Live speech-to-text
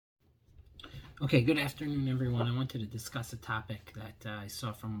Okay, good afternoon, everyone. I wanted to discuss a topic that I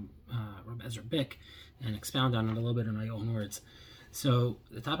saw from Rabbi Ezra Bick and expound on it a little bit in my own words. So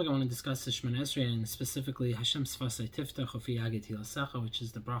the topic I want to discuss is Shemona Esrei, and specifically HaShem SIFASAI TIFTACH TIFTACH, which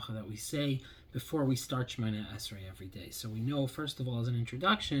is the bracha that we say before we start Shemona Esrei every day. So we know, first of all, as an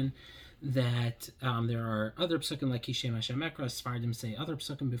introduction, that there are other psukim like Kishem Hashem Ekra. Sfardim say other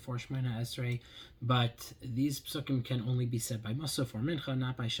psukim before Shemona Esrei, but these psukim can only be said by Musaf or Mincha,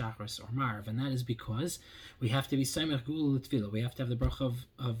 not by Shachris or Marv, and that is because we have to be Samech Gul L'Tfila. We have to have the bracha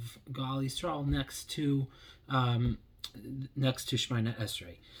of Gal Yisrael next to Shemona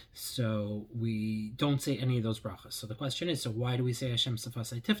Esrei. So we don't say any of those brachas. So the question is, so why do we say Hashem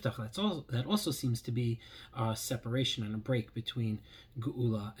SIFASAI TIFTACH? That also seems to be a separation and a break between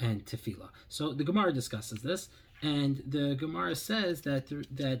Geula and Tefillah. So the Gemara discusses this, and the Gemara says that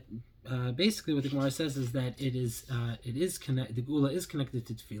basically what the Gemara says is that the Geula is connected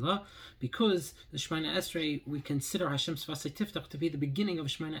to Tefillah because the Shemona Esrei, we consider Hashem SIFASAI TIFTACH to be the beginning of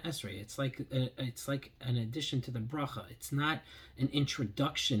Shemona Esrei. It's like an addition to the bracha. It's not an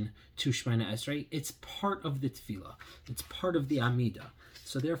introduction to Shemona Esrei. It's part of the Tefillah. It's part of the Amidah.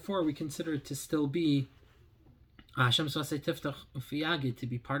 So therefore, we consider it to still be Hashem SIFASAI TIFTACH Ufiyagid, to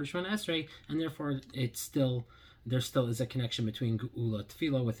be part of Shemona Esrei, and therefore there still is a connection between Geula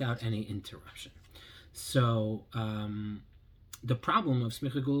Tefillah without any interruption. So the problem of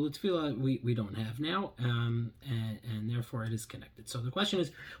Smicha Geula Tefillah we don't have now, and therefore it is connected. So the question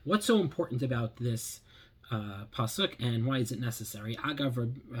is, what's so important about this pasuk, and why is it necessary? Agav,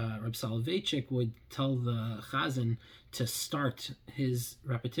 Reb Soloveitchik would tell the Chazan to start his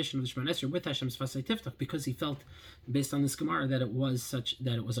repetition of the Shemona Esrei with Hashem SIFASAI TIFTACH because he felt, based on this Gemara, that it was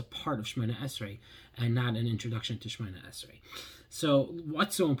a part of Shemona Esrei and not an introduction to Shemona Esrei. So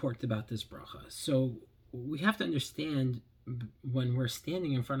what's so important about this bracha? So we have to understand, when we're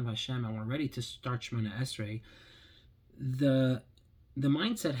standing in front of Hashem and we're ready to start Shemona Esrei, the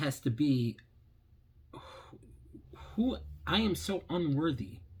mindset has to be, who I am so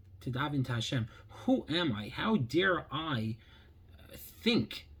unworthy to daven to Hashem. Who am I? How dare I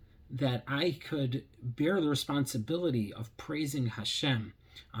think that I could bear the responsibility of praising Hashem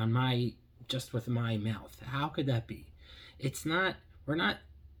just with my mouth? How could that be? It's not. We're not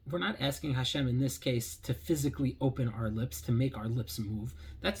asking Hashem in this case to physically open our lips, to make our lips move.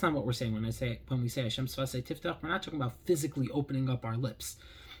 That's not what we're saying when we say Hashem SIFASAI TIFTACH. We're not talking about physically opening up our lips.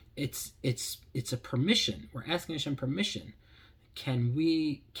 It's a permission. We're asking Hashem permission. Can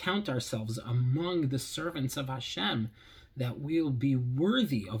we count ourselves among the servants of Hashem that we'll be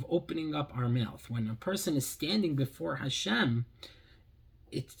worthy of opening up our mouth? When a person is standing before Hashem,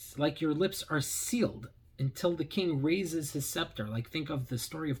 it's like your lips are sealed until the king raises his scepter. Like, think of the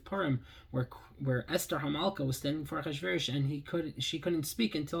story of Purim, where Esther Hamalka was standing before Achashverosh, and she couldn't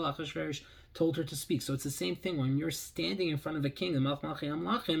speak until Achashverosh told her to speak. So it's the same thing when you're standing in front of a king, the Melech Malchei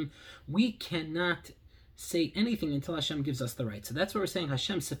Amlachim. We cannot say anything until Hashem gives us the right. So that's what we're saying.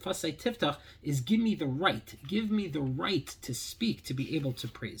 Hashem SIFASAI TIFTACH is give me the right to speak, to be able to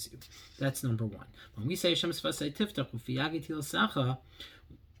praise you. That's number one. When we say Hashem SIFASAI TIFTACH Ufiyagid Tilasacha,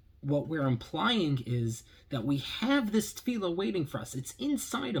 what we're implying is that we have this tefillah waiting for us. It's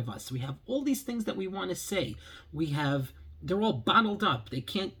inside of us. We have all these things that we want to say. They're all bottled up. They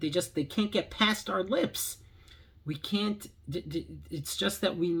can't get past our lips. We can't. It's just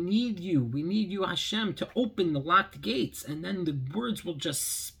that we need you. We need you, Hashem, to open the locked gates, and then the words will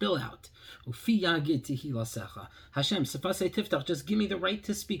just spill out. Ufiyagid tihilasecha. Hashem SIFASAI TIFTACH. Just give me the right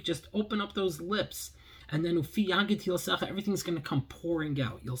to speak. Just open up those lips. And then Ufiyagid tihilasecha, everything's going to come pouring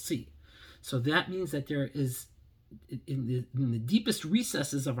out. You'll see. So that means that there is, in the deepest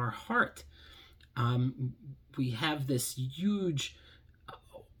recesses of our heart, we have this huge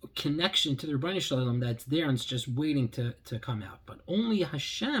connection to the Rebbeinu Shalom that's there, and it's just waiting to come out. But only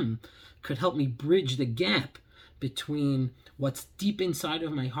Hashem could help me bridge the gap between what's deep inside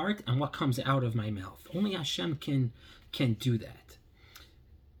of my heart and what comes out of my mouth. Only Hashem can do that.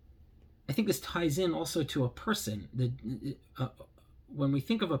 I think this ties in also to a person. When we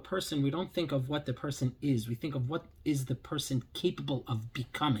think of a person, we don't think of what the person is. We think of what is the person capable of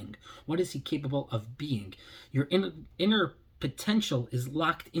becoming. What is he capable of being? Your inner potential is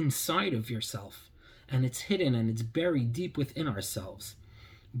locked inside of yourself, and it's hidden and it's buried deep within ourselves.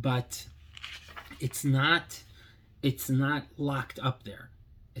 But it's not locked up there.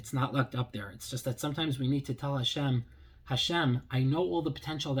 It's not locked up there. It's just that sometimes we need to tell Hashem, I know all the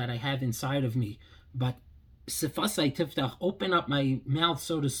potential that I have inside of me, but SIFASAI TIFTACH, open up my mouth,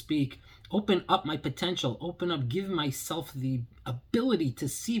 so to speak, open up my potential, give myself the ability to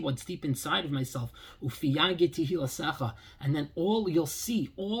see what's deep inside of myself. Ufiyagid tihilasecha, and then you'll see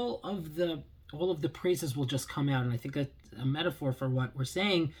all of the all of the praises will just come out. And I think that's a metaphor for what we're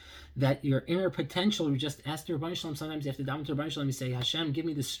saying, that your inner potential, you just ask the Rebbeinu Shalom, sometimes you have to daven to Rebbeinu Shalom, you say, Hashem, give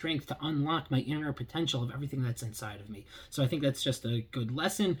me the strength to unlock my inner potential of everything that's inside of me. So I think that's just a good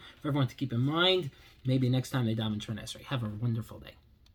lesson for everyone to keep in mind. Maybe next time they daven Shemona Esrei. Have a wonderful day.